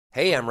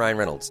Hey, I'm Ryan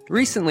Reynolds.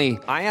 Recently,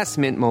 I asked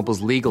Mint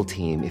Mobile's legal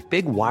team if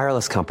big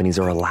wireless companies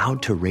are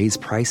allowed to raise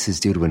prices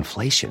due to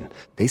inflation.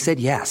 They said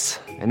yes.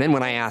 And then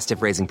when I asked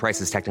if raising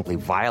prices technically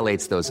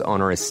violates those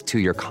onerous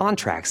two-year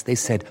contracts, they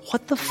said,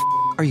 "What the f***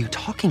 are you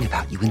talking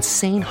about, you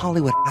insane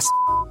Hollywood ass?"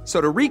 So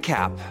to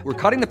recap, we're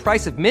cutting the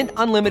price of Mint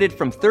Unlimited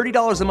from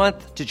 $30 a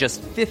month to just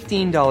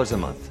 $15 a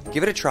month.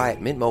 Give it a try at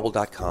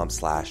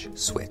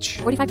mintmobile.com/switch.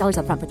 $45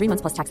 up front for 3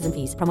 months plus taxes and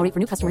fees. Promo rate for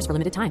new customers for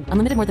limited time.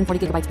 Unlimited more than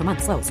 40 gigabytes per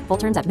month. Slows full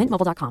terms at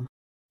mintmobile.com.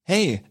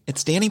 Hey,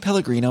 it's Danny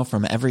Pellegrino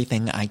from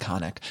Everything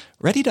Iconic.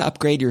 Ready to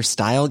upgrade your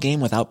style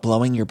game without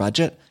blowing your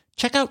budget?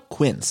 Check out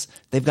Quince.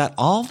 They've got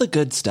all the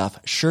good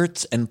stuff,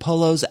 shirts and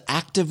polos,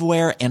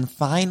 activewear, and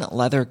fine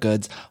leather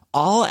goods,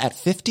 all at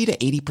 50 to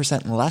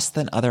 80% less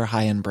than other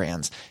high-end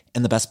brands.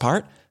 And the best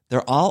part?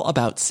 They're all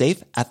about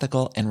safe,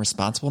 ethical, and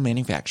responsible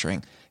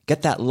manufacturing.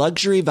 Get that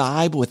luxury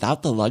vibe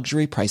without the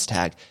luxury price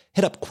tag.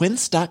 Hit up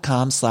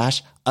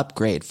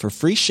quince.com/upgrade for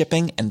free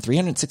shipping and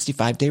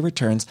 365-day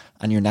returns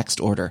on your next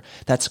order.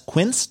 That's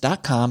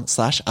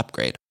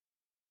quince.com/upgrade.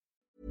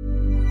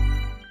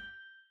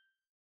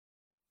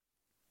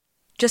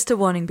 Just a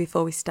warning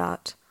before we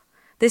start.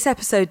 This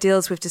episode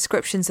deals with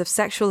descriptions of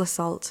sexual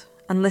assault,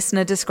 and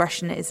listener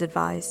discretion is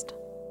advised.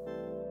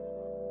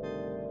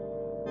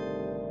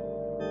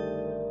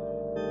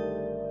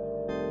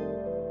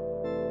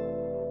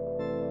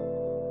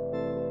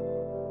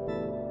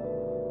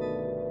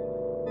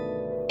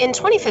 In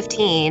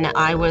 2015,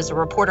 I was a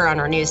reporter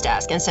on our news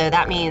desk, and so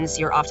that means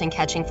you're often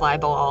catching fly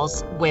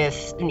balls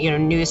with,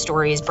 news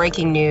stories,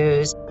 breaking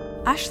news.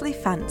 Ashley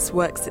Fantz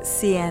works at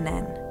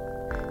CNN.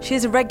 She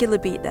is a regular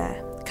beat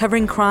there,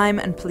 covering crime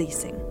and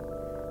policing.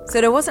 So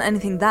there wasn't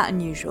anything that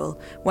unusual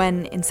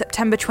when, in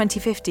September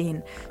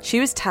 2015, she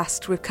was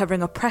tasked with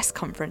covering a press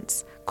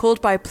conference called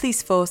by a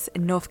police force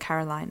in North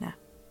Carolina.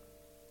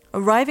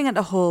 Arriving at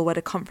the hall where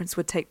the conference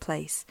would take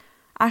place,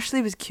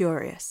 Ashley was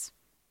curious.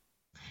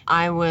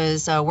 I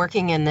was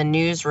working in the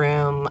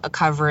newsroom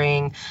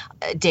covering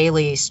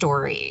daily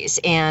stories,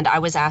 and I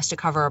was asked to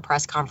cover a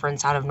press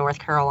conference out of North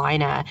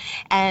Carolina,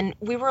 and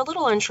we were a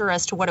little unsure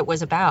as to what it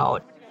was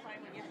about.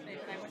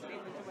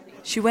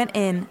 She went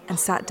in and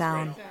sat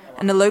down,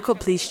 and the local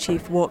police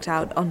chief walked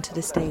out onto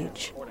the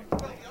stage.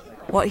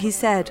 What he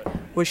said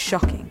was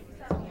shocking.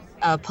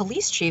 A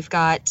police chief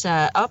got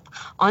up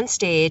on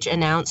stage,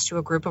 announced to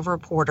a group of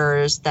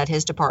reporters that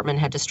his department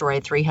had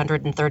destroyed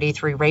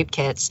 333 rape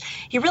kits.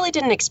 He really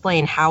didn't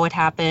explain how it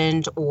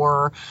happened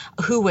or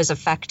who was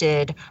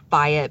affected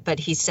by it, but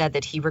he said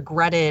that he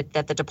regretted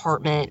that the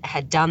department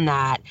had done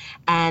that.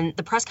 And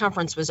the press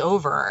conference was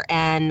over,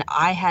 and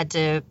I had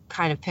to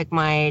kind of pick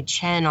my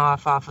chin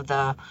off of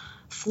the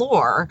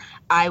floor.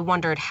 I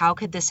wondered, how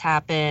could this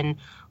happen?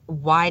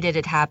 Why did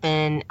it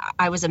happen?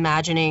 I was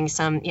imagining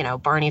some,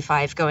 Barney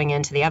Fife going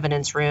into the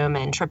evidence room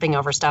and tripping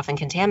over stuff and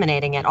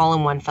contaminating it all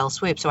in one fell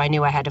swoop, so I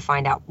knew I had to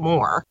find out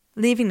more.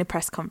 Leaving the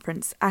press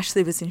conference,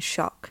 Ashley was in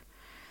shock.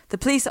 The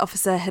police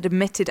officer had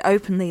admitted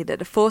openly that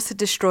the force had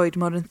destroyed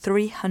more than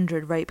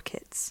 300 rape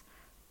kits.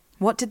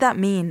 What did that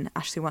mean,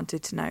 Ashley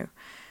wanted to know.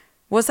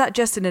 Was that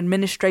just an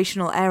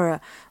administrational error,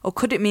 or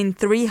could it mean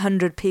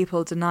 300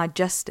 people denied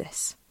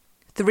justice?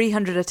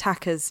 300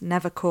 attackers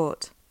never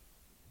caught.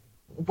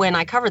 When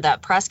I covered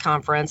that press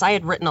conference, I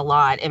had written a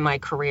lot in my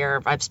career.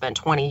 I've spent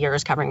 20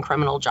 years covering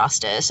criminal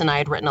justice, and I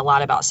had written a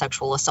lot about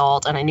sexual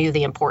assault, and I knew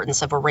the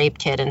importance of a rape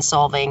kit in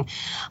solving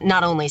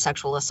not only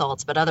sexual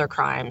assaults, but other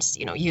crimes,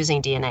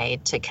 using DNA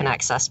to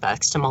connect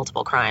suspects to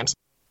multiple crimes.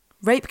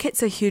 Rape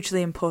kits are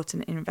hugely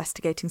important in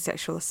investigating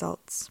sexual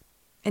assaults.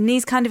 In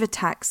these kind of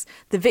attacks,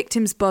 the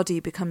victim's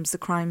body becomes the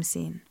crime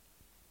scene.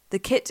 The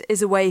kit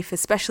is a way for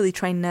specially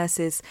trained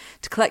nurses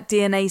to collect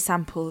DNA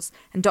samples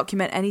and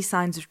document any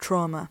signs of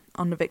trauma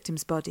on the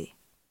victim's body.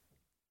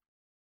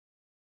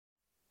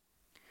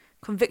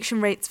 Conviction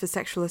rates for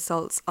sexual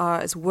assaults are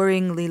as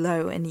worryingly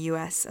low in the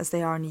US as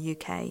they are in the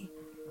UK.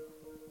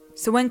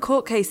 So when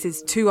court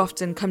cases too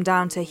often come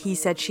down to he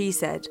said, she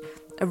said,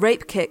 a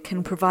rape kit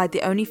can provide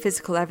the only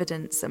physical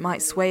evidence that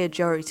might sway a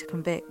jury to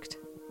convict.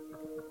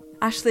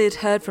 Ashley had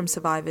heard from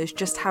survivors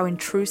just how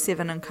intrusive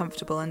and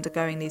uncomfortable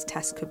undergoing these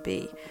tests could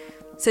be.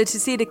 So to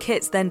see the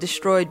kits then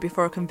destroyed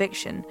before a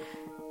conviction,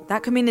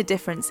 that could mean a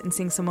difference in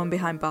seeing someone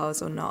behind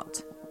bars or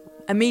not.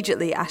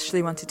 Immediately,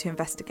 Ashley wanted to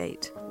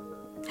investigate.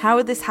 How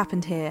had this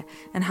happened here,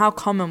 and how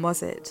common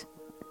was it?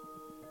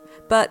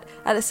 But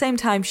at the same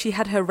time, she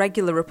had her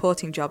regular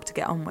reporting job to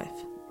get on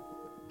with.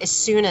 As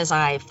soon as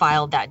I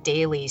filed that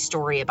daily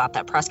story about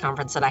that press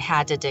conference, that I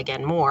had to dig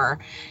in more.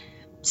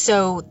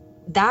 So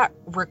that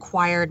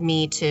required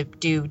me to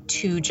do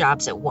two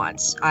jobs at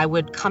once. I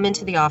would come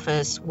into the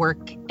office,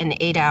 work an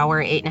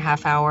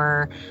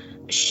 8.5-hour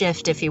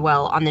shift, if you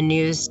will, on the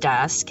news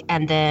desk,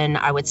 and then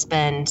I would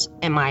spend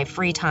in my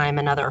free time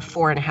another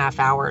 4.5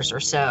 hours or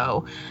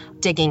so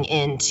digging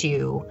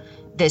into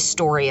this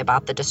story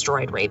about the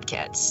destroyed rape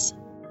kits.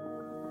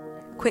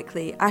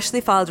 Quickly,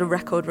 Ashley filed a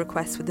record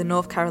request with the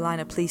North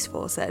Carolina police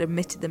force that had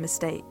admitted the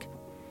mistake.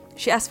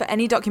 She asked for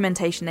any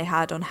documentation they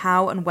had on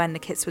how and when the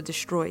kits were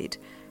destroyed.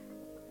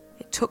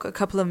 It took a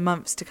couple of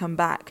months to come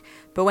back,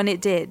 but when it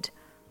did,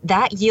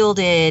 that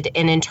yielded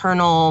an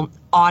internal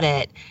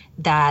audit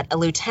that a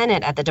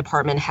lieutenant at the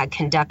department had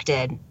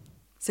conducted.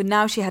 So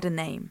now she had a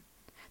name.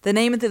 The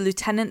name of the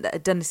lieutenant that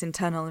had done this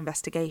internal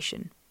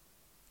investigation.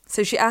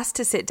 So she asked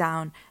to sit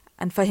down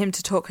and for him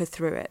to talk her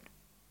through it.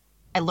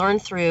 I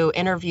learned through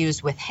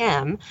interviews with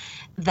him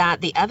that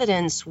the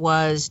evidence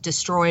was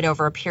destroyed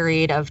over a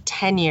period of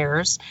 10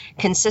 years,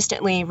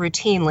 consistently,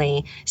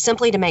 routinely,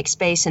 simply to make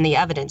space in the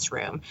evidence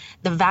room.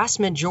 The vast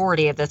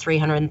majority of the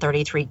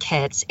 333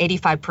 kits,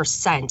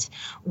 85%,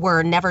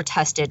 were never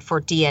tested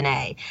for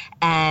DNA.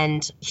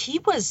 And he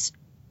was,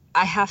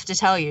 I have to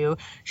tell you,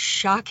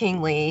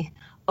 shockingly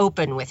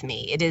open with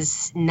me. It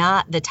is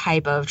not the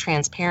type of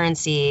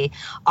transparency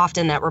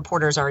often that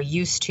reporters are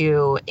used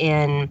to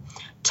in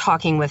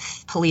talking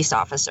with police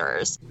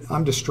officers.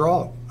 I'm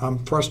distraught.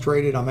 I'm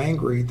frustrated. I'm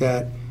angry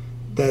that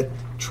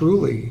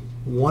truly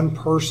one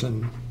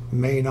person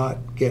may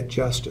not get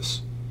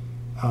justice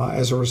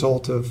as a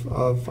result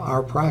of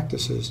our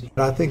practices.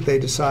 I think they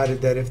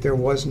decided that if there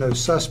was no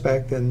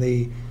suspect, then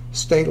the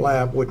state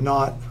lab would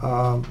not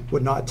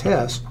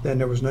test. Then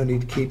there was no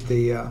need to keep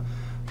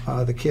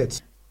the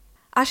kits.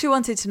 Ashley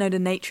wanted to know the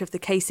nature of the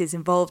cases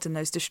involved in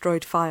those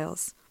destroyed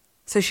files,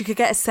 so she could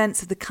get a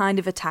sense of the kind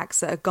of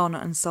attacks that are gone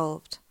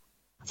unsolved.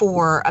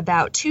 For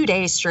about 2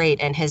 days straight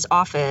in his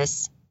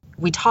office,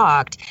 we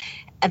talked.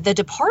 The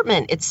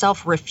department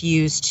itself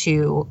refused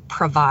to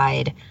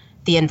provide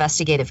the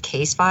investigative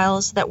case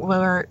files that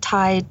were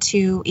tied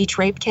to each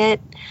rape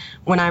kit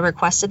when I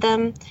requested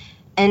them.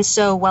 And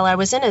so while I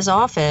was in his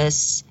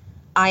office,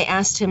 I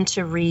asked him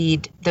to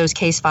read those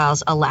case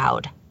files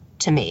aloud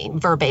to me,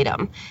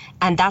 verbatim.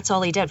 And that's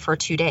all he did for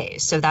 2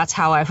 days. So that's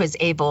how I was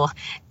able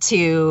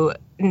to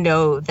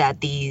know that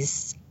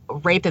these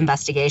rape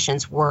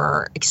investigations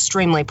were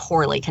extremely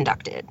poorly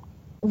conducted.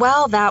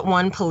 Well, that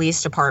one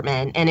police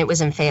department, and it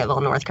was in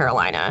Fayetteville, North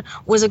Carolina,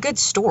 was a good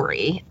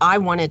story. I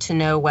wanted to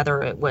know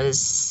whether it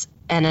was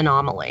an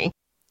anomaly.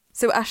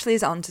 So Ashley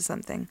is onto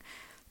something.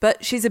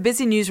 But she's a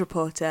busy news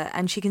reporter,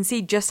 and she can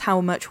see just how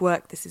much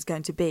work this is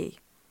going to be.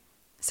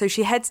 So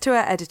she heads to her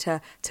editor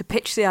to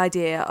pitch the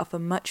idea of a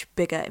much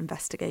bigger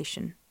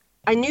investigation.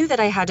 I knew that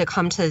I had to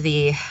come to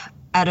the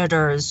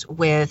editors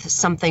with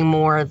something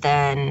more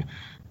than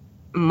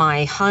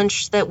my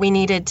hunch that we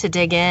needed to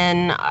dig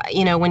in.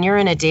 You know, when you're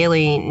in a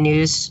daily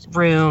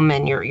newsroom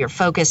and you're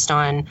focused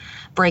on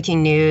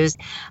breaking news,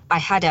 I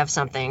had to have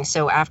something.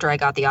 So after I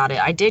got the audit,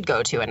 I did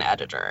go to an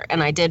editor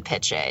and I did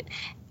pitch it.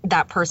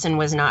 That person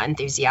was not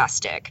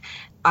enthusiastic.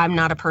 I'm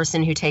not a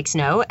person who takes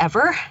no,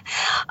 ever.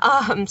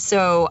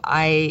 So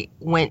I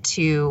went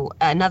to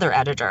another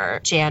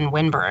editor, Jan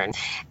Winburn,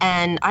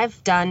 and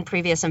I've done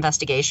previous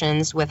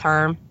investigations with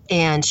her,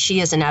 and she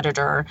is an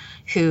editor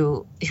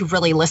who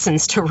really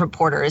listens to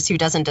reporters, who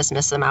doesn't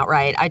dismiss them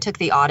outright. I took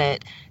the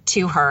audit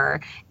to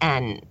her,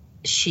 and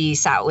she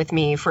sat with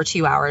me for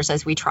 2 hours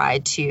as we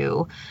tried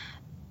to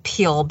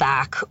peel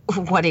back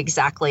what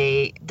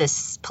exactly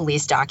this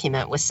police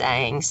document was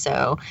saying.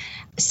 So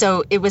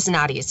it was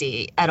not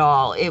easy at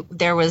all.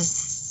 There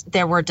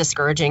were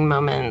discouraging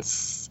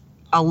moments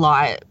a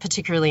lot,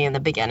 particularly in the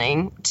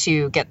beginning,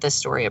 to get this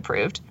story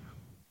approved.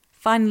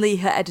 Finally,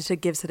 her editor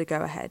gives her the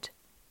go-ahead.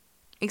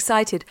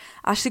 Excited,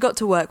 Ashley got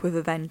to work with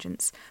a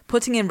vengeance,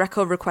 putting in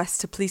record requests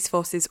to police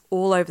forces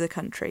all over the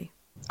country.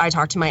 I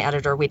talked to my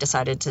editor. We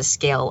decided to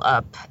scale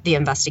up the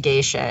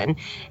investigation,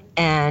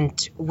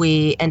 and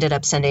we ended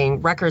up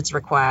sending records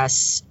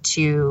requests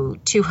to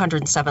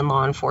 207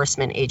 law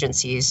enforcement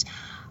agencies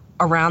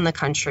around the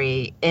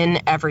country in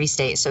every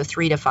state, so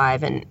 3 to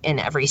 5 in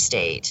every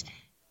state.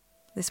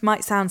 This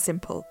might sound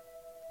simple.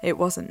 It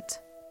wasn't.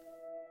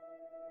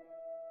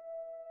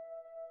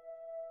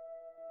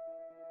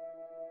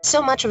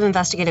 So much of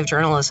investigative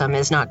journalism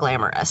is not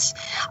glamorous.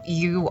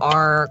 You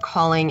are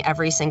calling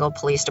every single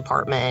police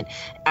department,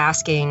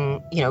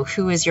 asking,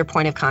 who is your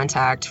point of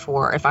contact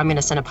for if I'm going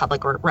to send a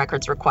public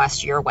records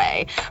request your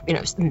way.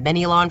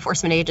 Many law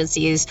enforcement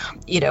agencies,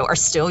 are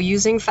still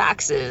using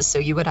faxes, so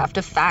you would have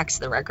to fax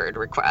the record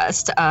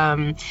request.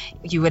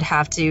 You would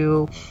have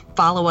to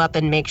follow up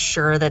and make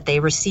sure that they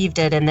received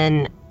it. And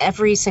then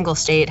every single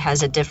state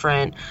has a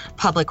different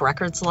public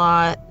records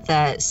law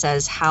that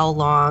says how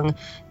long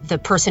the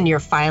person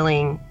you're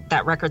filing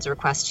that records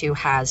request to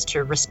has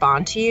to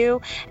respond to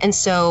you. And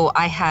so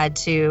I had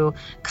to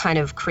kind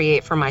of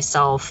create for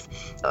myself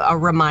a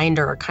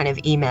reminder kind of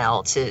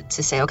email to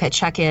say, okay,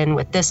 check in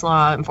with this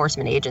law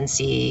enforcement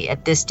agency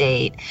at this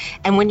date.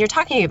 And when you're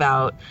talking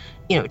about,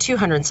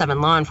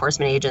 207 law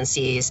enforcement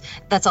agencies,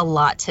 that's a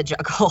lot to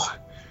juggle.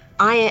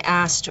 I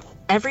asked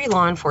every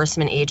law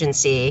enforcement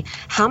agency,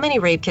 how many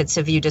rape kits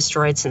have you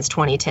destroyed since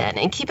 2010?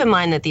 And keep in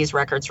mind that these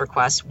records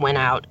requests went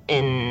out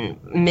in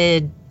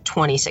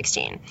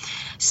mid-2016.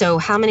 So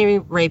how many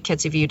rape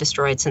kits have you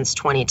destroyed since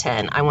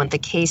 2010? I want the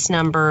case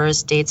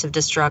numbers, dates of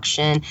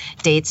destruction,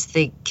 dates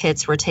the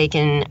kits were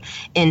taken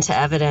into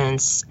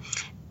evidence.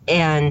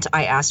 And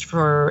I asked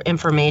for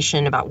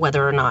information about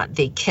whether or not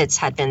the kits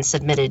had been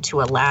submitted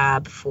to a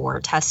lab for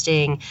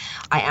testing.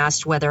 I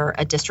asked whether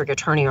a district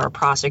attorney or a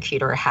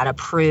prosecutor had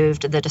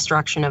approved the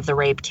destruction of the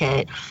rape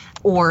kit,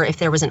 or if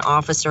there was an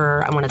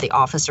officer, I wanted the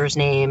officer's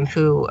name,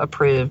 who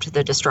approved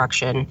the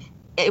destruction.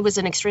 It was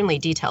an extremely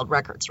detailed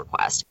records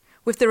request.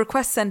 With the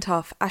request sent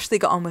off, Ashley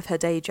got on with her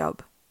day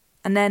job.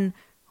 And then,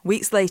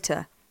 weeks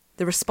later,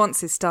 the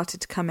responses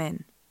started to come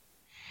in.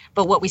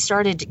 But what we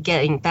started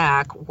getting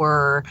back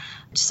were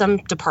some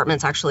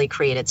departments actually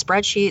created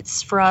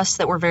spreadsheets for us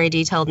that were very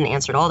detailed and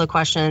answered all the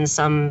questions.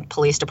 Some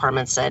police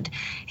departments said,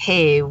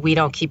 hey, we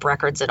don't keep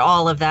records at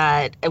all of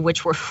that,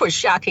 which was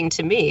shocking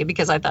to me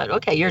because I thought,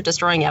 okay, you're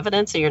destroying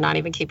evidence and you're not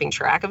even keeping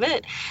track of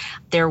it.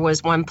 There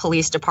was one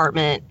police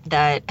department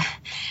that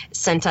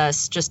sent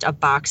us just a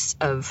box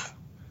of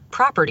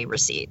property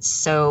receipts.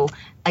 So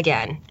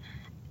again,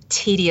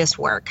 tedious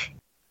work.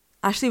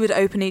 Ashley would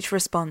open each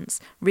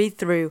response, read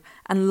through,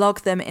 and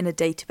log them in a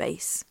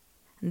database.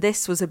 And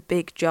this was a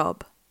big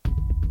job.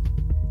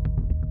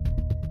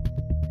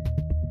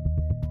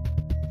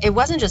 It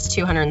wasn't just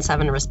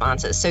 207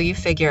 responses. So you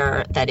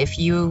figure that if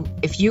you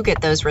get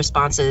those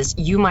responses,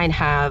 you might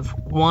have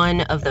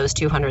one of those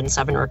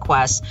 207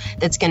 requests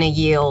that's going to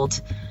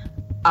yield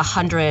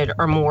 100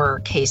 or more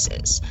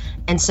cases.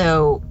 And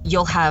so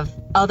you'll have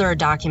other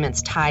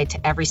documents tied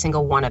to every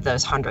single one of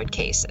those 100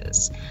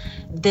 cases.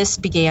 This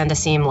began to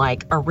seem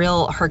like a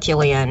real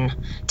Herculean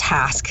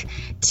task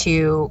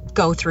to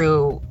go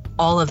through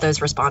all of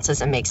those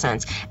responses and make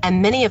sense.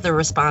 And many of the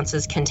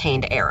responses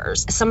contained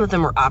errors. Some of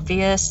them were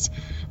obvious,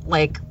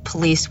 like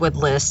police would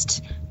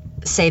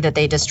say that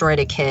they destroyed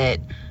a kit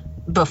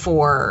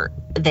before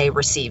they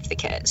received the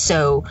kit.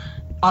 So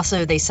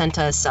also they sent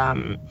us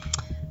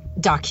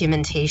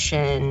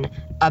documentation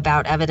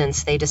about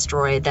evidence they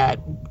destroyed that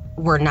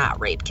were not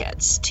rape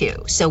kits too.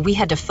 So we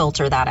had to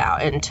filter that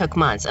out, and it took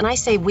months. And I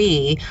say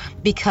we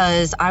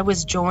because I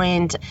was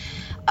joined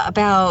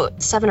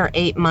about 7 or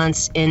 8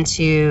 months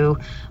into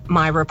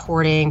my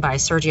reporting by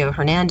Sergio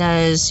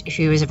Hernandez,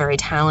 who is a very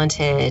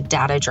talented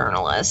data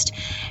journalist.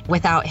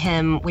 Without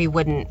him, we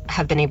wouldn't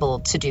have been able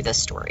to do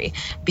this story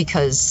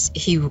because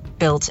he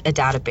built a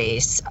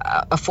database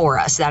for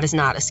us. That is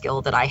not a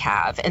skill that I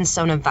have. And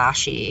Sonam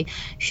Vashi,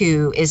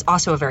 who is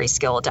also a very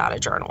skilled data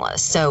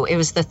journalist. So it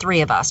was the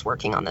three of us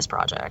working on this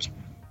project.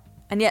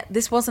 And yet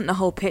this wasn't the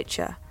whole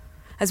picture.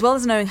 As well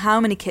as knowing how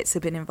many kits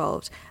had been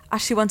involved,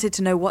 Ashley wanted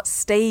to know what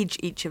stage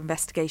each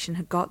investigation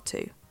had got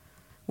to.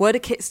 Were the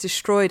kits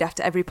destroyed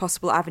after every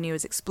possible avenue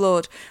was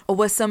explored, or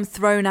were some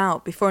thrown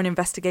out before an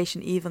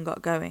investigation even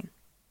got going?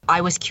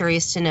 I was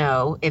curious to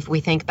know, if we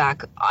think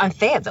back on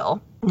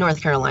Fayetteville,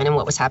 North Carolina, and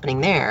what was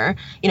happening there.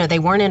 They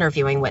weren't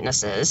interviewing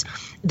witnesses.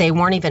 They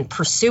weren't even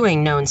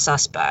pursuing known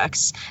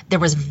suspects. There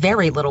was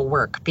very little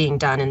work being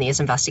done in these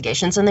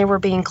investigations, and they were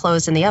being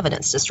closed and the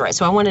evidence destroyed.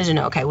 So I wanted to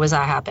know, okay, was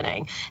that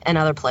happening in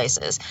other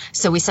places?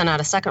 So we sent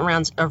out a second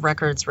round of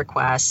records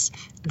requests,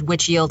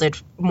 which yielded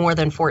more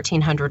than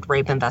 1,400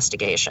 rape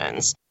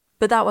investigations.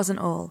 But that wasn't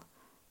all.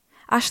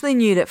 Ashley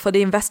knew that for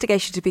the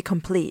investigation to be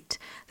complete,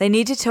 they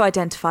needed to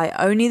identify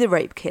only the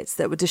rape kits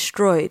that were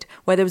destroyed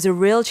where there was a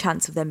real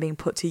chance of them being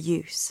put to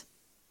use.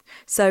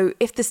 So,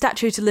 if the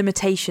statute of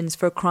limitations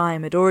for a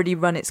crime had already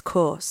run its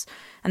course,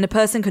 and the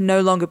person could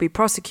no longer be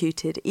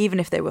prosecuted even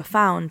if they were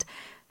found,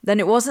 then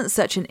it wasn't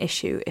such an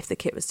issue if the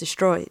kit was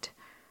destroyed.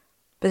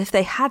 But if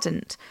they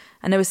hadn't,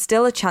 and there was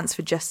still a chance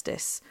for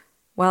justice,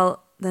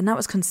 well, then that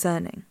was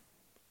concerning.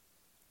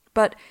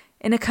 But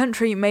in a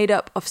country made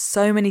up of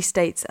so many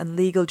states and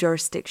legal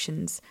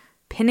jurisdictions,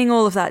 pinning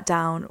all of that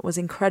down was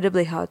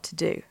incredibly hard to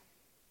do.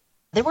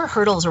 There were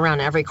hurdles around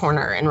every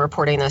corner in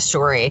reporting this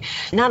story.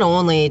 Not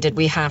only did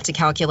we have to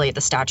calculate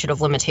the statute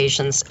of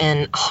limitations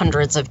in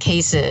hundreds of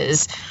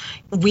cases,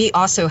 we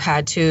also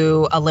had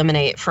to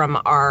eliminate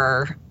from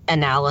our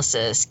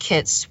analysis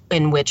kits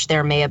in which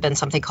there may have been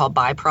something called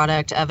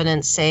byproduct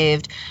evidence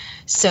saved.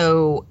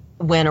 So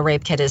when a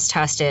rape kit is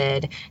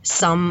tested,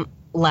 some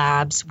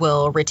labs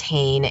will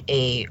retain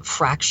a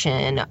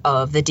fraction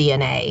of the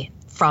DNA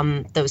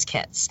from those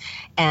kits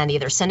and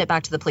either send it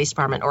back to the police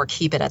department or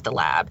keep it at the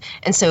lab.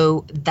 And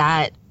so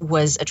that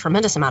was a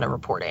tremendous amount of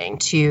reporting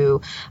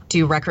to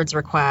do records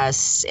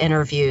requests,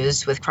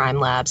 interviews with crime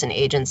labs and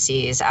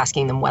agencies,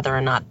 asking them whether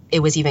or not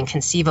it was even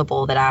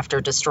conceivable that after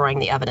destroying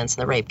the evidence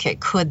in the rape kit,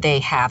 could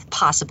they have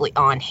possibly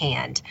on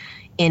hand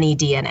any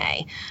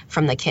DNA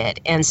from the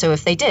kit. And so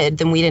if they did,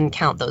 then we didn't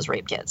count those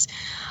rape kits.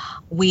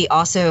 We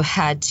also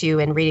had to,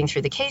 in reading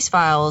through the case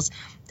files,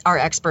 our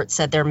experts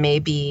said there may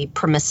be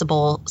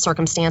permissible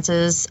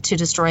circumstances to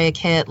destroy a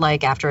kit,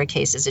 like after a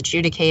case is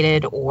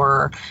adjudicated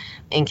or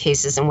in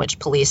cases in which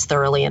police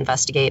thoroughly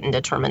investigate and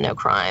determine no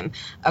crime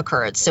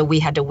occurred. So we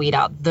had to weed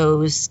out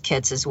those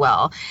kits as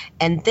well.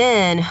 And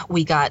then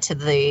we got to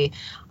the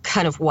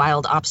kind of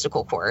wild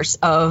obstacle course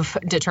of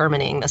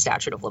determining the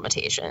statute of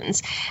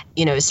limitations.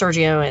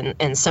 Sergio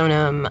and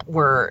Sonam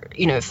were,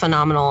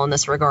 phenomenal in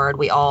this regard.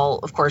 We all,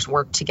 of course,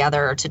 worked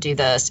together to do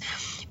this.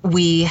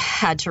 We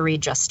had to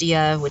read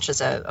Justia, which is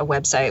a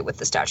website with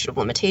the statute of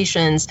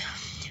limitations.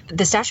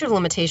 The statute of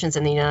limitations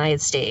in the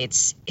United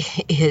States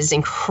is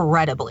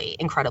incredibly,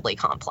 incredibly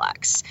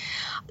complex.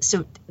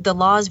 So the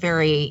laws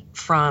vary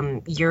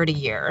from year to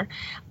year,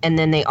 and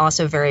then they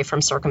also vary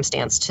from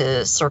circumstance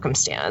to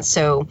circumstance.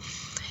 So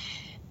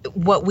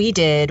what we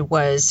did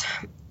was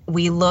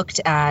we looked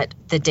at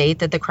the date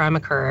that the crime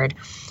occurred.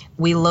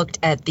 We looked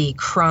at the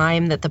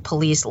crime that the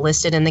police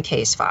listed in the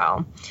case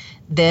file.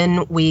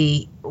 Then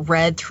we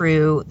read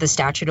through the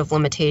statute of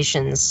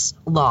limitations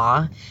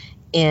law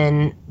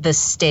in the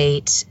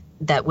state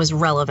that was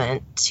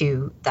relevant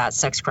to that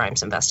sex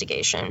crimes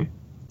investigation.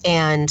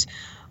 And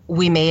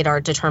we made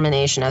our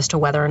determination as to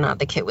whether or not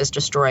the kit was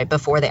destroyed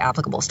before the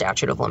applicable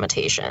statute of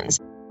limitations.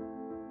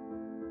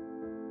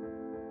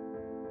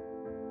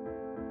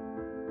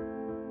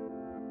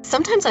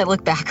 Sometimes I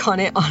look back on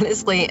it,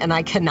 honestly, and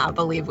I cannot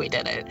believe we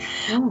did it.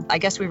 I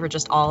guess we were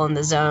just all in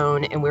the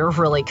zone, and we were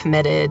really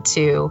committed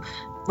to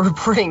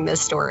reporting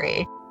this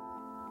story.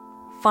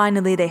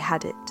 Finally, they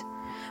had it.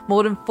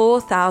 More than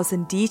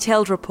 4,000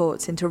 detailed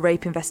reports into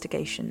rape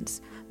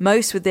investigations,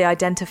 most with the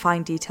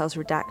identifying details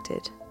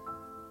redacted.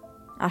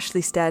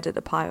 Ashley stared at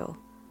the pile.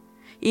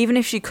 Even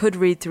if she could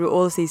read through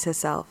all of these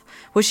herself,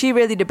 was she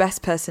really the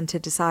best person to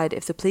decide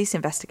if the police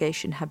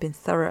investigation had been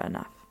thorough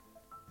enough?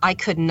 I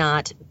could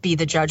not be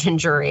the judge and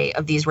jury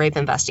of these rape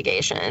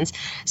investigations.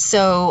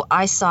 So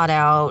I sought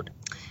out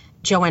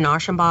Joanne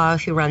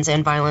Aschenbach, who runs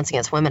End Violence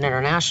Against Women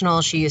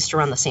International. She used to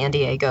run the San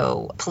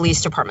Diego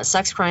Police Department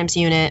Sex Crimes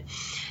Unit.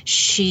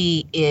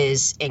 She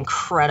is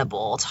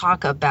incredible.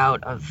 Talk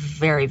about a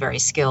very, very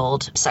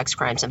skilled sex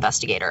crimes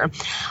investigator.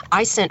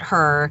 I sent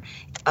her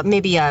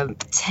maybe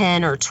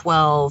 10 or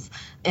 12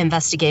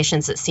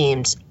 investigations that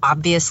seemed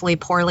obviously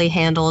poorly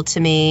handled to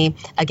me.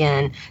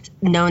 Again,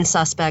 known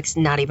suspects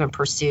not even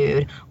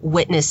pursued,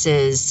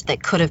 witnesses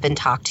that could have been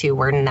talked to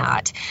were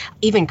not,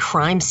 even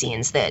crime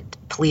scenes that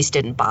police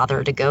didn't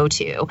bother to go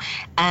to.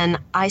 And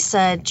I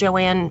said,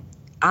 Joanne,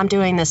 I'm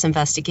doing this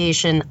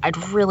investigation. I'd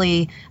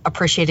really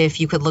appreciate it if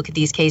you could look at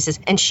these cases.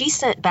 And she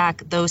sent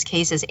back those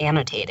cases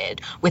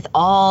annotated with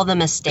all the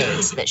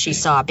mistakes that she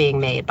saw being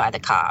made by the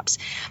cops.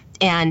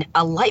 And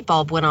a light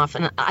bulb went off,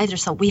 and I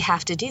just thought, we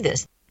have to do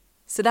this.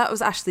 So that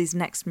was Ashley's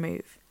next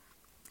move.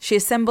 She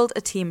assembled a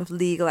team of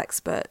legal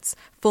experts,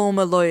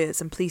 former lawyers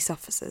and police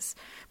officers,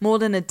 more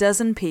than a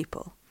dozen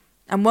people,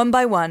 and one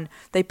by one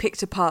they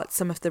picked apart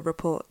some of the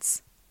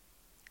reports.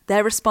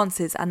 Their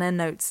responses and their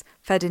notes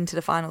fed into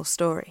the final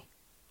story.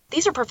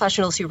 These are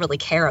professionals who really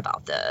care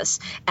about this,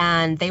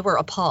 and they were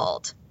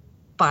appalled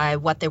by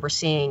what they were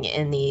seeing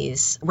in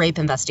these rape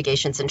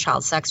investigations and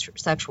child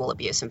sexual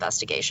abuse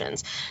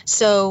investigations.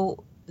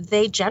 So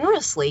they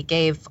generously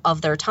gave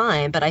of their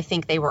time, but I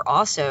think they were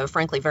also,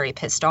 frankly, very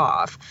pissed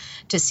off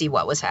to see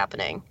what was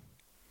happening.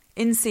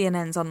 In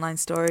CNN's online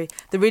story,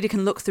 the reader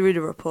can look through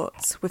the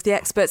reports, with the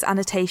experts'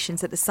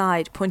 annotations at the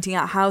side pointing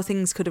out how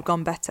things could have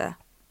gone better.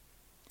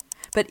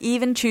 But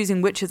even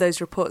choosing which of those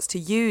reports to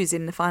use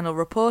in the final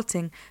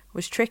reporting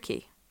was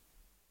tricky.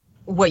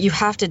 What you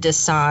have to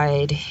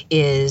decide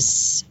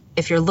is,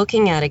 if you're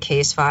looking at a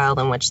case file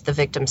in which the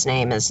victim's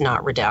name is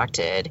not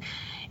redacted,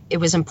 it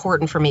was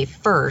important for me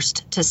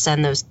first to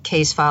send those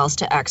case files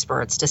to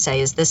experts to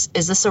say, is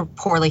this a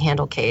poorly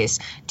handled case?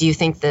 Do you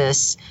think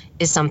this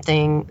is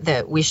something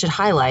that we should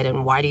highlight,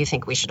 and why do you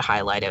think we should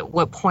highlight it?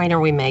 What point are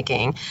we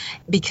making?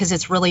 Because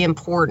it's really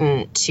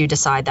important to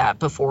decide that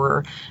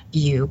before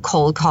you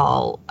cold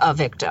call a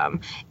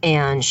victim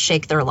and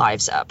shake their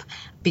lives up.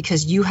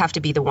 Because you have to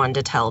be the one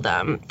to tell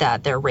them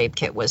that their rape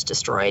kit was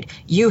destroyed.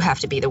 You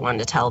have to be the one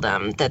to tell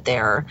them that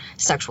their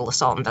sexual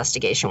assault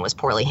investigation was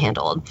poorly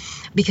handled,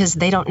 because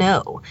they don't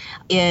know.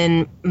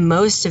 In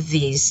most of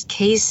these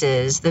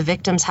cases, the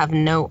victims have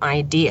no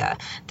idea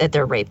that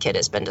their rape kit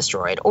has been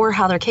destroyed or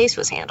how their case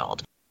was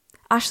handled.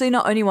 Ashley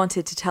not only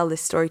wanted to tell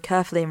this story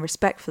carefully and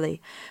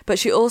respectfully, but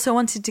she also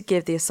wanted to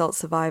give the assault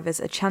survivors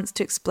a chance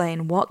to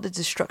explain what the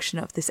destruction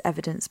of this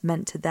evidence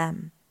meant to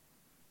them.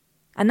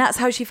 And that's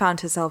how she found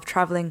herself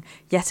travelling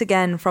yet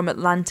again from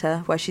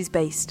Atlanta, where she's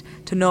based,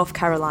 to North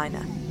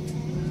Carolina.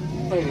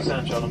 Ladies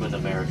and gentlemen,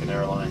 American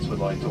Airlines would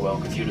like to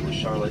welcome you to the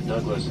Charlotte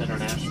Douglas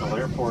International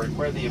Airport,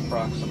 where the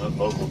approximate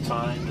local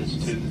time is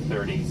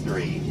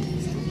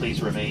 2:33. Please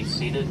remain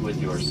seated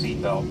with your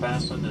seatbelt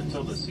fastened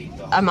until the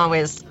seatbelt...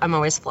 I'm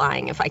always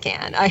flying if I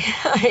can. I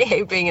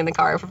hate being in the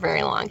car for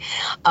very long.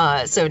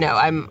 So no,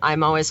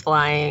 I'm always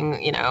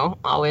flying,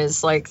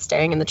 always like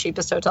staying in the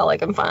cheapest hotel I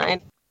can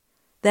find.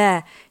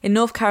 There, in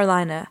North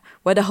Carolina,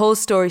 where the whole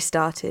story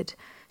started,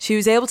 she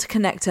was able to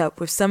connect up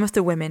with some of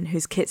the women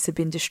whose kits had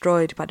been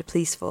destroyed by the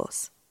police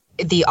force.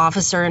 The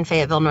officer in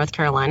Fayetteville, North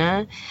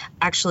Carolina,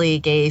 actually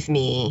gave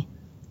me,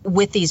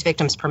 with these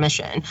victims'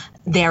 permission,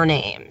 their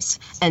names.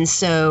 And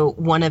so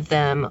one of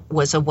them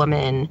was a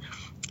woman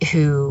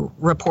who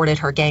reported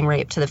her gang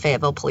rape to the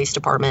Fayetteville Police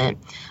Department.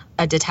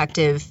 A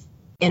detective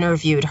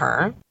interviewed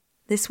her.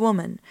 This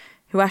woman,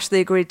 who Ashley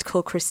agreed to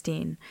call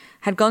Christine,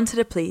 had gone to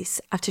the police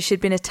after she'd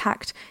been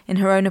attacked in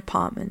her own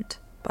apartment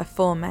by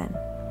 4 men.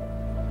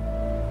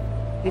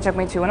 He took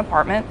me to an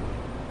apartment.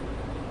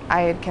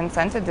 I had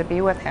consented to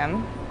be with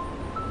him,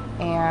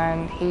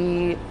 and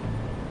he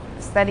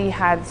said he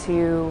had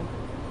to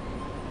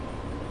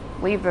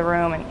leave the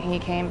room, and he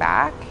came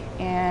back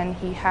and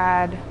he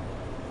had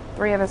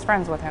 3 of his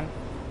friends with him.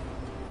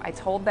 I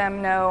told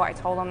them no, I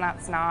told them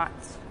that's not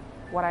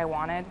what I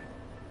wanted.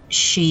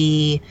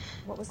 She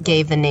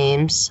gave the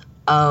names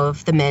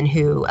of the men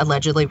who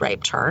allegedly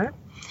raped her.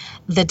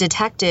 The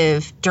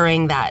detective,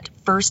 during that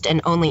first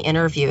and only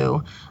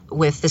interview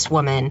with this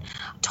woman,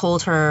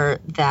 told her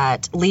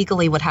that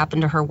legally what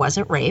happened to her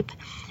wasn't rape.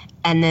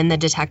 And then the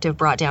detective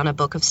brought down a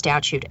book of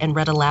statute and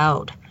read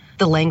aloud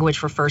the language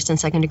for first and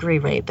second degree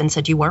rape and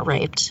said you weren't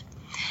raped.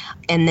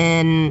 And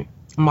then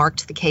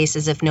marked the case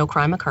as if no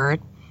crime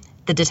occurred.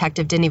 The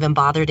detective didn't even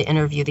bother to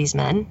interview these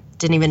men,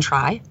 didn't even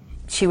try.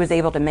 She was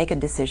able to make a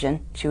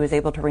decision. She was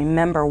able to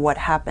remember what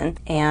happened,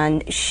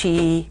 and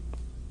she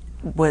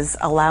was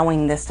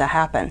allowing this to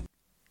happen.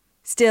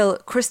 Still,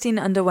 Christine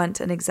underwent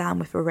an exam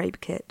with a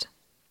rape kit,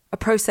 a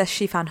process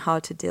she found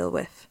hard to deal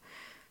with.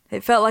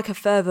 It felt like a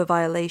further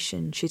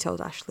violation, she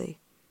told Ashley.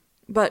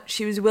 But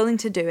she was willing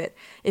to do it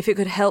if it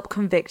could help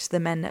convict the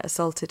men that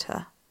assaulted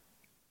her.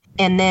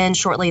 And then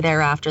shortly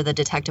thereafter, the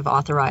detective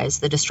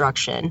authorized the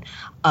destruction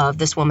of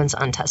this woman's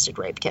untested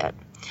rape kit.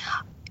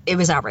 It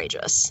was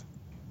outrageous.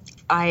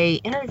 I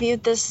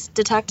interviewed this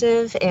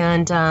detective,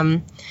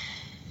 and,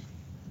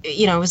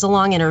 it was a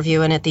long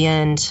interview. And at the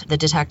end, the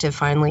detective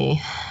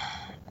finally,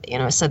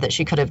 said that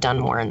she could have done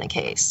more in the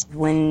case.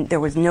 When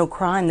there was no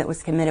crime that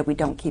was committed, we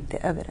don't keep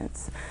the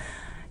evidence.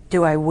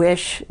 Do I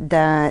wish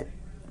that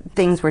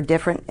things were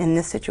different in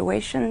this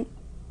situation?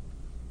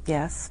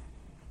 Yes.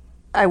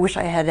 I wish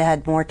I had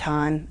had more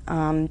time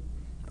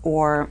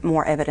or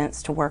more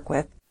evidence to work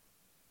with.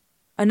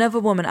 Another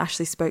woman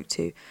Ashley spoke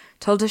to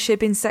told her she had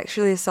been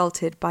sexually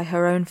assaulted by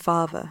her own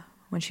father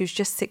when she was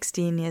just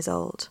 16 years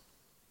old.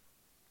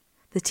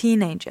 The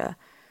teenager,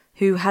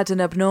 who had an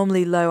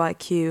abnormally low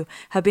IQ,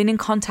 had been in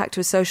contact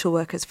with social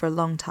workers for a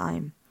long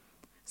time.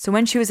 So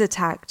when she was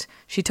attacked,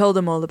 she told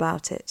them all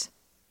about it.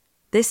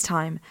 This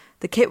time,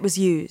 the kit was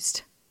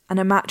used, and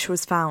a match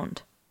was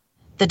found.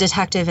 The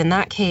detective in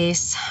that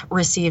case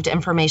received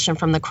information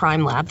from the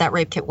crime lab. That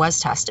rape kit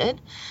was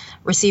tested.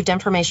 Received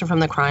information from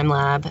the crime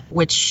lab,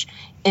 which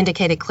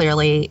indicated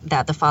clearly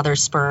that the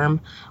father's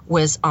sperm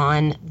was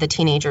on the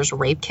teenager's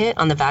rape kit,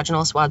 on the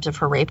vaginal swabs of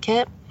her rape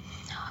kit.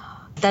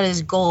 That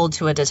is gold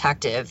to a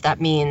detective. That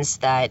means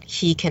that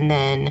he can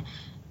then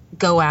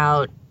go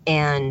out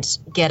and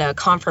get a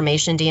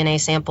confirmation DNA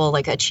sample,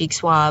 like a cheek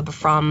swab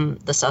from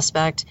the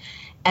suspect,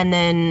 and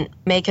then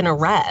make an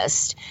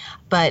arrest.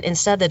 But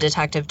instead, the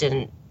detective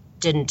didn't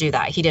do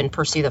that. He didn't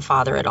pursue the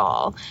father at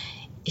all.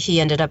 He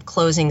ended up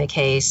closing the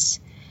case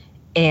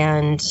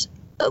and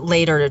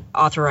later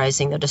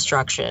authorizing the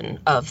destruction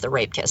of the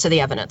rape kit. So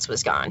the evidence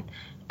was gone.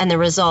 And the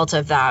result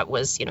of that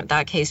was,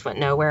 that case went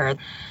nowhere.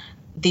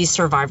 These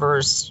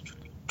survivors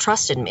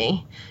trusted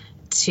me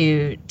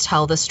to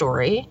tell the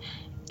story.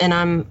 And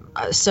I'm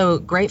so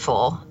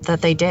grateful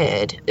that they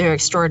did. They're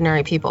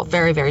extraordinary people,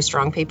 very, very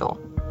strong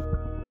people.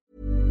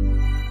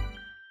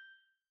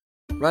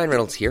 Ryan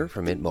Reynolds here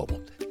from Mint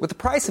Mobile. With the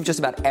price of just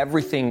about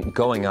everything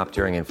going up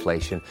during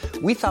inflation,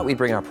 we thought we'd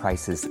bring our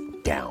prices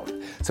down.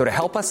 So to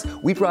help us,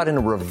 we brought in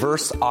a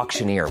reverse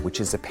auctioneer, which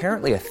is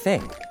apparently a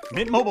thing.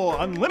 Mint Mobile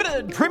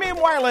Unlimited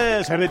Premium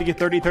Wireless. How to get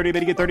 30, 30,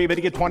 bit to get 30, bit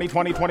to get 20,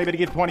 20, 20, bit to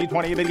get 20,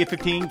 20, bit to get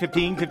 15,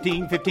 15,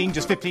 15, 15,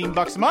 just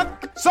 $15 a month?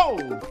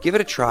 Sold! Give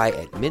it a try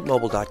at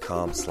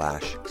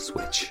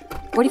mintmobile.com/switch.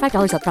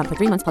 $45 up front for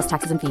 3 months plus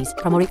taxes and fees.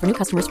 Promo rate for new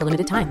customers for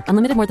limited time.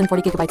 Unlimited more than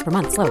 40 gigabytes per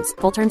month. Slows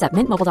full terms at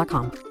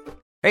mintmobile.com.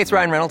 Hey, it's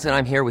Ryan Reynolds, and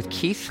I'm here with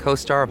Keith,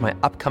 co-star of my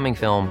upcoming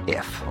film,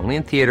 If, only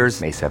in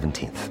theaters May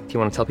 17th. Do you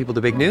want to tell people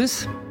the big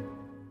news?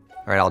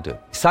 All right, I'll do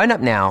it. Sign up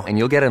now and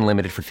you'll get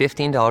unlimited for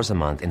 $15 a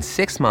month and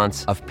 6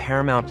 months of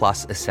Paramount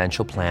Plus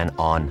Essential Plan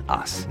on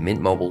us.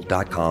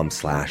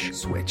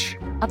 mintmobile.com/switch.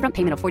 Upfront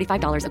payment of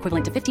 $45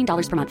 equivalent to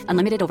 $15 per month.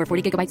 Unlimited over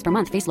 40 gigabytes per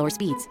month. Face lower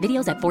speeds.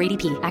 Videos at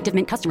 480p. Active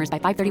Mint customers by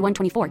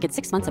 531.24 get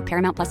 6 months of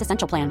Paramount Plus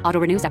Essential Plan.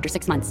 Auto renews after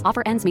 6 months.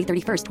 Offer ends May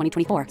 31st,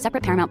 2024.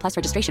 Separate Paramount Plus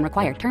registration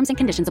required. Terms and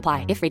conditions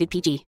apply if rated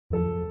PG.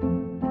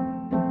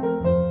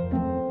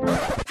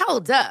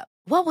 Hold up.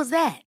 What was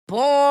that?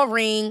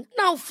 Boring.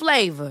 No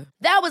flavor.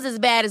 That was as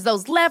bad as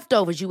those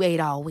leftovers you ate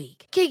all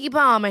week. Keke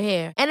Palmer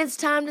here. And it's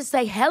time to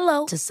say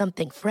hello to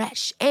something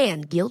fresh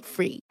and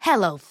guilt-free.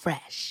 Hello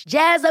Fresh.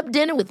 Jazz up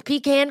dinner with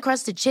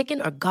pecan-crusted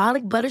chicken or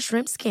garlic butter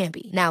shrimp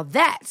scampi. Now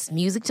that's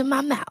music to my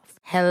mouth.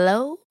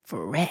 Hello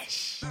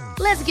Fresh.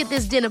 Let's get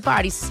this dinner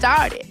party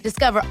started.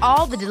 Discover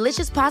all the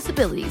delicious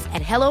possibilities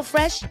at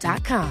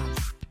HelloFresh.com.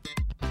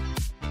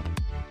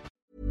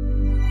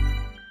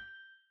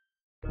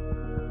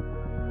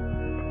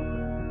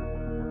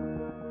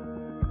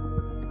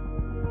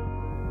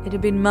 It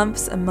had been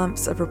months and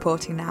months of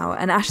reporting now,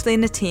 and Ashley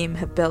and the team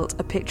have built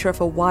a picture of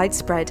a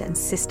widespread and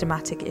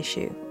systematic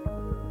issue.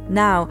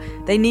 Now,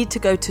 they need to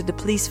go to the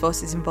police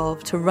forces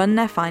involved to run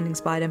their findings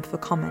by them for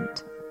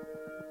comment.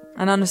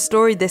 And on a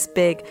story this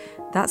big,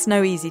 that's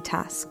no easy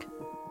task.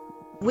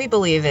 We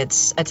believe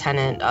it's a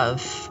tenet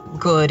of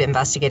good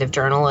investigative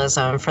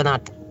journalism for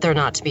there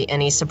not to be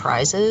any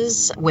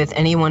surprises with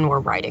anyone we're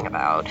writing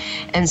about.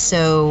 And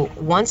so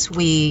once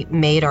we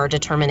made our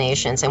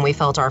determinations and we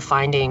felt our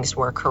findings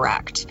were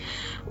correct,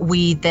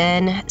 we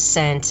then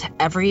sent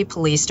every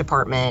police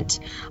department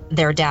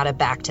their data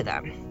back to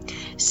them.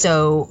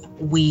 So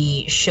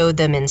we showed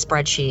them in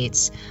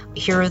spreadsheets,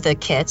 here are the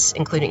kits,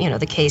 including,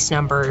 the case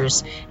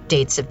numbers,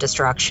 dates of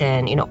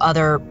destruction,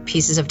 other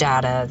pieces of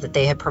data that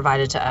they had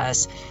provided to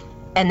us,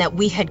 and that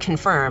we had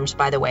confirmed,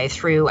 by the way,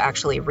 through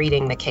actually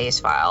reading the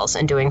case files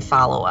and doing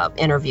follow-up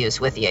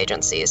interviews with the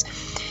agencies.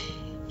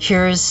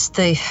 Here's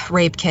the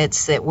rape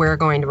kits that we're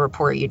going to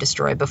report you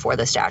destroyed before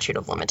the statute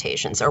of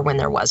limitations or when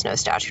there was no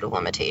statute of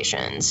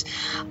limitations.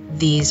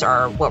 These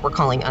are what we're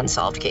calling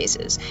unsolved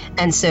cases.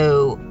 And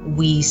so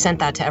we sent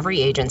that to every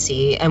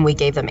agency and we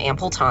gave them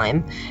ample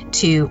time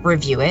to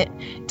review it,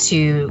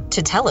 to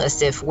tell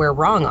us if we're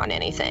wrong on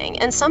anything.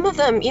 And some of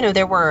them,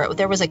 there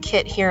was a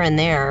kit here and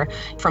there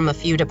from a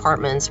few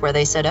departments where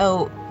they said,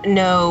 oh,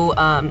 no,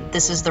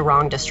 this is the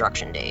wrong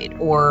destruction date,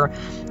 or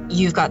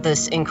you've got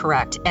this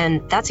incorrect.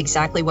 And that's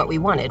exactly what we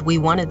wanted. We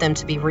wanted them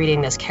to be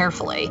reading this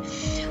carefully.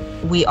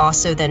 We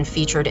also then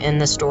featured in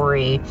the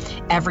story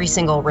every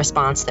single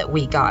response that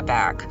we got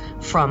back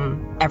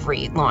from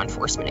every law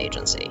enforcement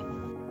agency.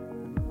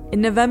 In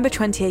November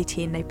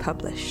 2018, they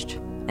published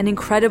an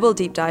incredible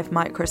deep dive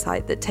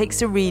microsite that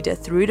takes a reader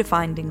through the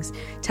findings,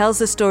 tells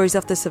the stories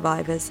of the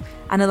survivors,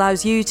 and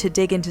allows you to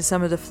dig into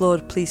some of the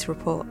flawed police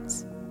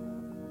reports.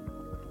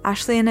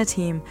 Ashley and her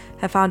team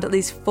have found at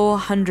least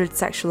 400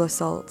 sexual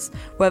assaults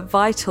where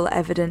vital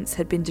evidence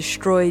had been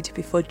destroyed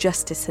before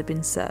justice had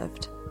been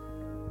served.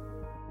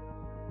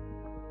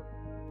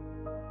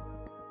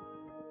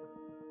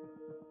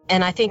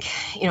 And I think,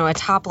 a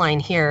top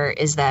line here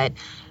is that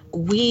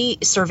we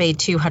surveyed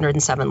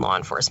 207 law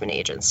enforcement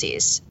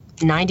agencies.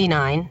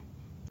 99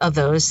 of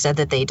those said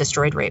that they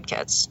destroyed rape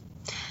kits.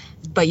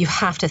 But you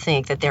have to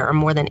think that there are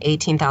more than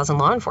 18,000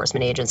 law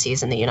enforcement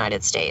agencies in the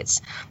United States.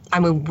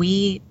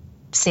 We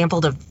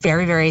sampled a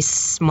very, very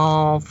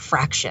small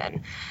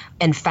fraction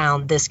and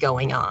found this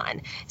going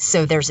on.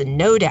 So there's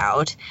no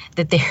doubt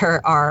that there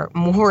are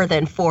more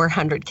than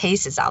 400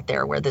 cases out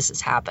there where this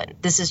has happened.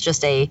 This is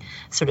just a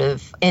sort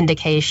of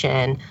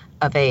indication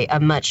of a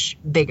much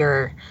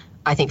bigger,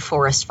 I think,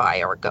 forest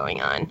fire going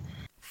on.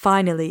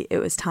 Finally, it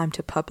was time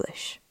to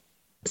publish.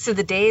 So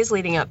the days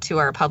leading up to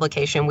our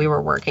publication, we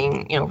were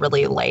working,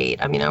 really late.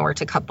 I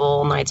worked a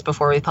couple nights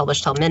before we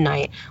published till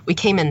midnight. We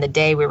came in the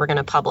day we were going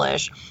to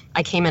publish.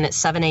 I came in at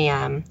 7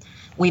 a.m.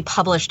 We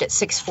published at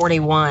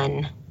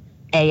 6:41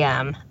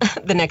 a.m.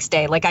 the next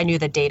day. Like I knew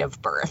the date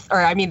of birth,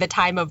 the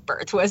time of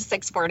birth was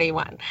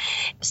 6:41.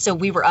 So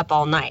we were up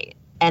all night.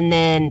 And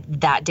then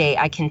that day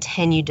I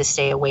continued to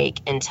stay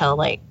awake until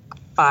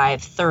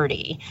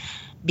 5:30.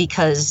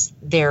 Because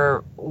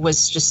there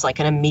was just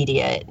an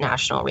immediate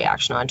national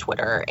reaction on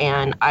Twitter.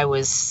 And I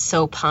was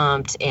so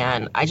pumped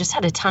and I just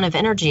had a ton of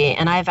energy.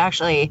 And I've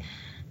actually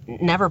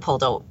never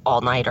pulled an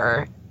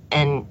all-nighter.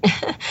 And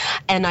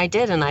I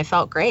did, and I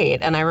felt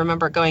great. And I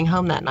remember going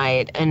home that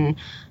night and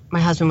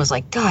my husband was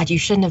like, God, you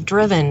shouldn't have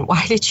driven.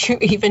 Why did you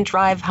even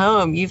drive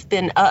home? You've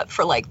been up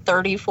for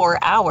 34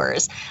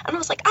 hours. And I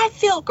was like, I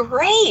feel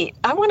great.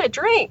 I want to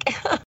drink.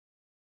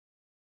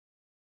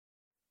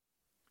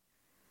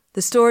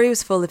 The story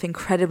was full of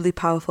incredibly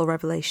powerful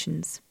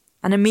revelations,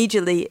 and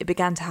immediately it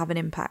began to have an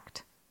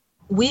impact.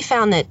 We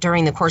found that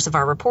during the course of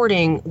our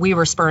reporting, we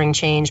were spurring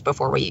change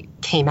before we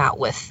came out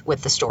with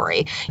the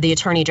story. The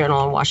Attorney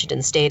General in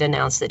Washington State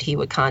announced that he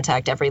would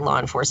contact every law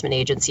enforcement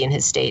agency in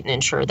his state and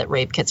ensure that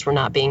rape kits were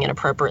not being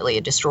inappropriately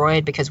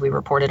destroyed because we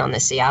reported on the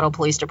Seattle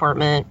Police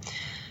Department.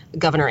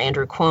 Governor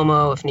Andrew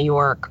Cuomo of New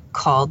York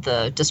called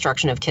the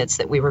destruction of kits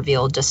that we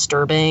revealed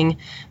disturbing.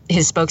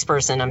 His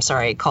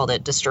spokesperson, called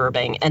it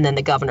disturbing. And then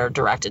the governor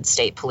directed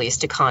state police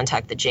to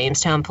contact the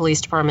Jamestown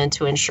Police Department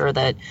to ensure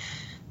that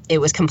it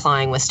was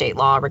complying with state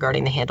law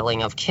regarding the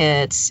handling of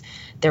kits.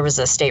 There was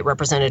a state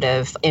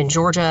representative in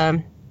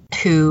Georgia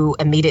who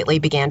immediately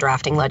began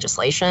drafting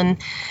legislation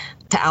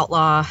to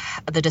outlaw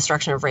the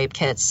destruction of rape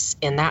kits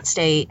in that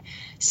state.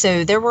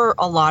 So there were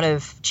a lot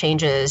of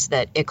changes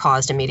that it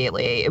caused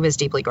immediately. It was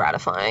deeply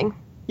gratifying.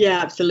 Yeah,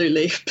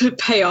 absolutely.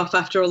 Payoff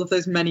after all of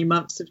those many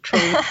months of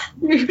trauma.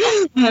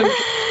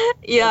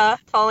 Yeah,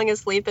 falling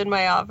asleep in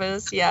my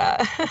office,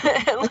 yeah.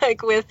 And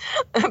with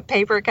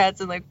paper cuts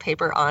and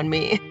paper on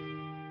me.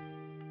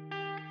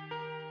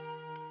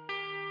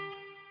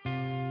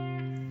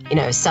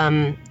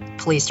 Some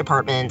police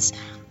departments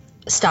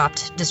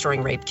stopped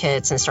destroying rape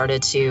kits and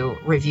started to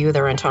review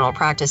their internal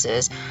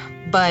practices.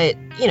 But,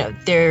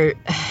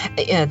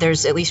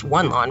 there's at least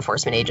one law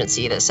enforcement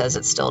agency that says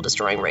it's still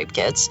destroying rape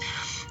kits.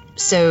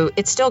 So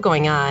it's still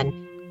going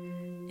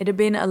on. It had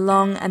been a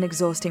long and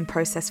exhausting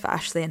process for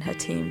Ashley and her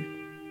team.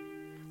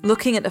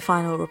 Looking at the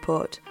final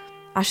report,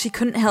 Ashley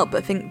couldn't help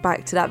but think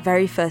back to that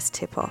very first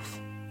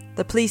tip-off,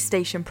 the police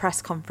station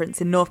press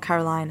conference in North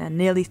Carolina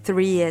nearly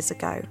 3 years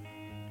ago.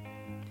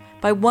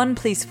 By one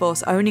police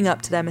force owning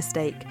up to their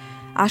mistake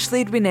Ashley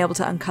had been able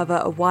to uncover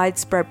a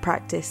widespread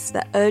practice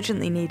that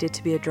urgently needed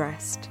to be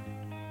addressed.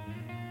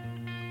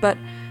 But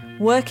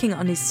working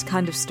on these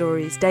kind of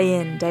stories day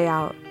in, day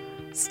out,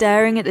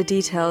 staring at the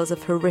details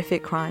of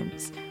horrific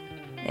crimes,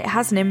 it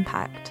has an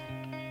impact.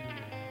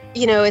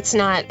 You know, it's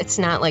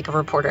not like a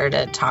reporter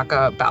to talk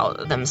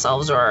about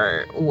themselves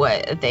or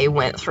what they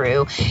went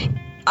through.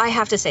 I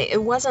have to say,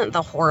 it wasn't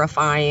the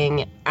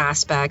horrifying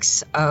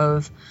aspects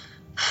of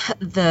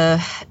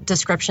the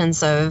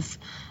descriptions of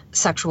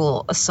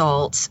sexual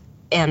assault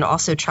and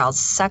also child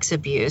sex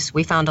abuse.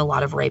 We found a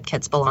lot of rape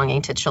kits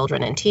belonging to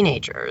children and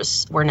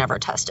teenagers were never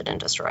tested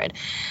and destroyed,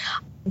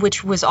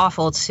 which was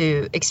awful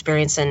to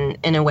experience. In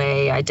a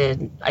way, I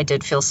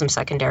did feel some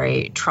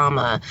secondary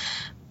trauma.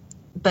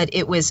 But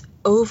it was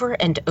over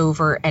and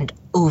over and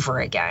over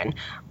again,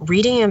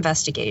 reading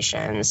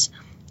investigations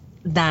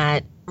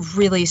that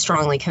really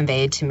strongly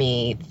conveyed to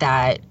me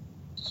that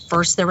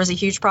first, there was a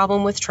huge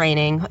problem with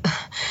training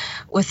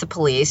with the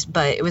police,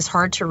 but it was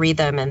hard to read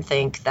them and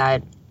think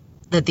that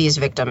these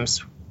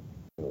victims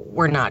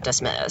were not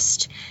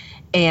dismissed.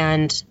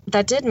 And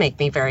that did make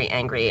me very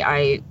angry.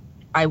 I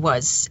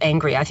was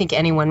angry. I think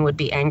anyone would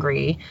be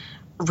angry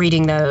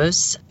reading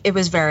those. It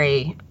was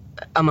very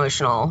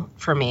emotional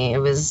for me. It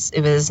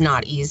was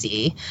not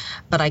easy,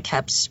 but I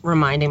kept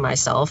reminding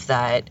myself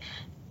that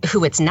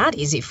who it's not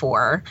easy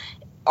for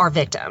are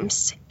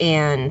victims.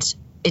 And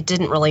it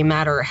didn't really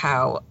matter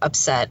how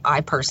upset I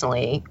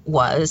personally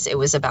was. It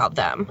was about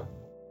them.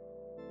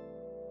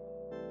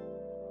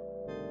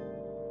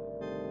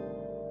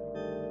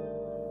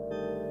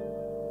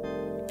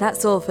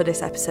 That's all for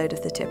this episode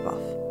of The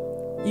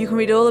Tip-Off. You can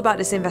read all about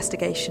this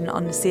investigation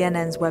on the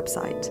CNN's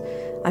website.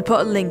 I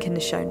put a link in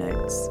the show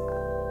notes.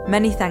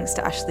 Many thanks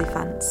to Ashley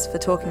Fance for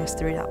talking us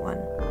through that one.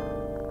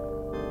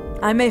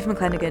 I'm Maeve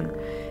McClenaghan.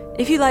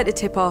 If you like The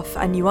Tip-Off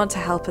and you want to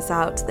help us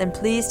out, then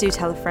please do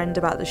tell a friend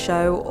about the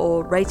show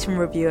or rate and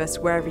review us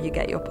wherever you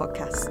get your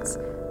podcasts.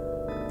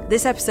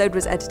 This episode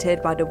was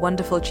edited by the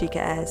wonderful Chica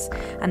Ayres,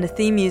 and the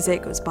theme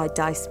music was by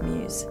Dice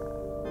Muse.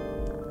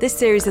 This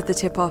series of The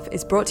Tip-Off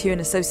is brought to you in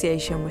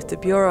association with the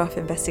Bureau of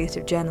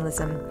Investigative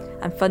Journalism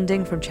and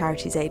funding from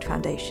Charities Aid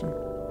Foundation.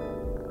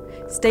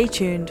 Stay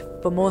tuned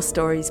for more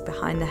stories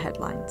behind the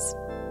headlines.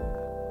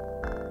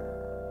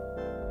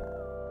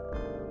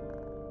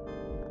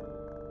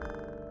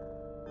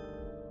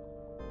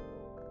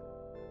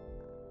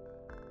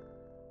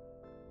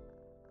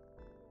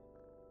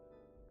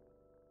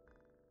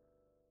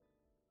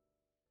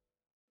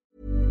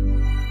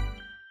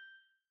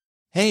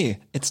 Hey,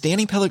 it's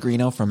Danny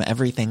Pellegrino from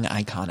Everything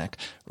Iconic.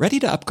 Ready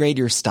to upgrade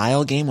your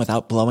style game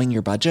without blowing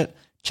your budget?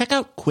 Check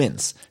out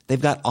Quince. They've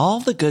got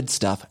all the good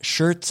stuff,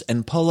 shirts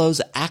and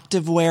polos,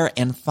 activewear,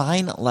 and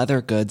fine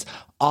leather goods,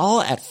 all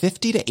at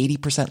 50 to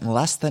 80%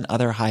 less than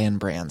other high-end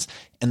brands.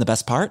 And the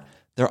best part?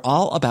 They're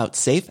all about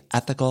safe,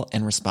 ethical,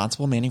 and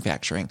responsible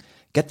manufacturing.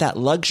 Get that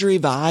luxury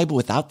vibe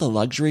without the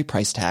luxury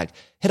price tag.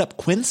 Hit up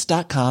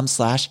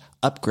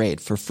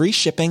quince.com/upgrade for free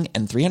shipping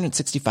and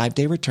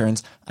 365-day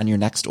returns on your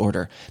next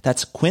order.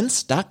 That's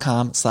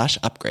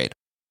quince.com/upgrade.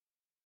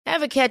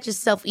 Ever catch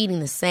yourself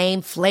eating the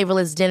same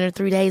flavorless dinner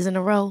 3 days in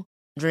a row?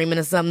 Dreaming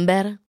of something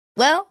better?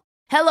 Well,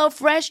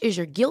 HelloFresh is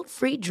your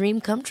guilt-free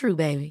dream come true,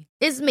 baby.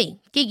 It's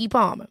me, Keke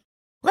Palmer.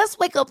 Let's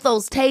wake up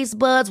those taste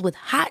buds with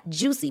hot,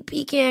 juicy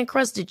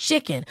pecan-crusted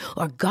chicken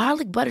or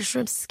garlic butter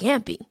shrimp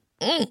scampi.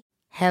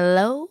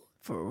 Hello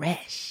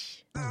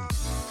Fresh.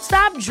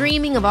 Stop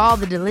dreaming of all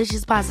the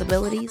delicious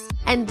possibilities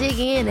and dig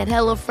in at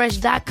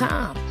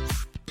HelloFresh.com.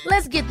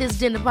 Let's get this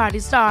dinner party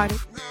started.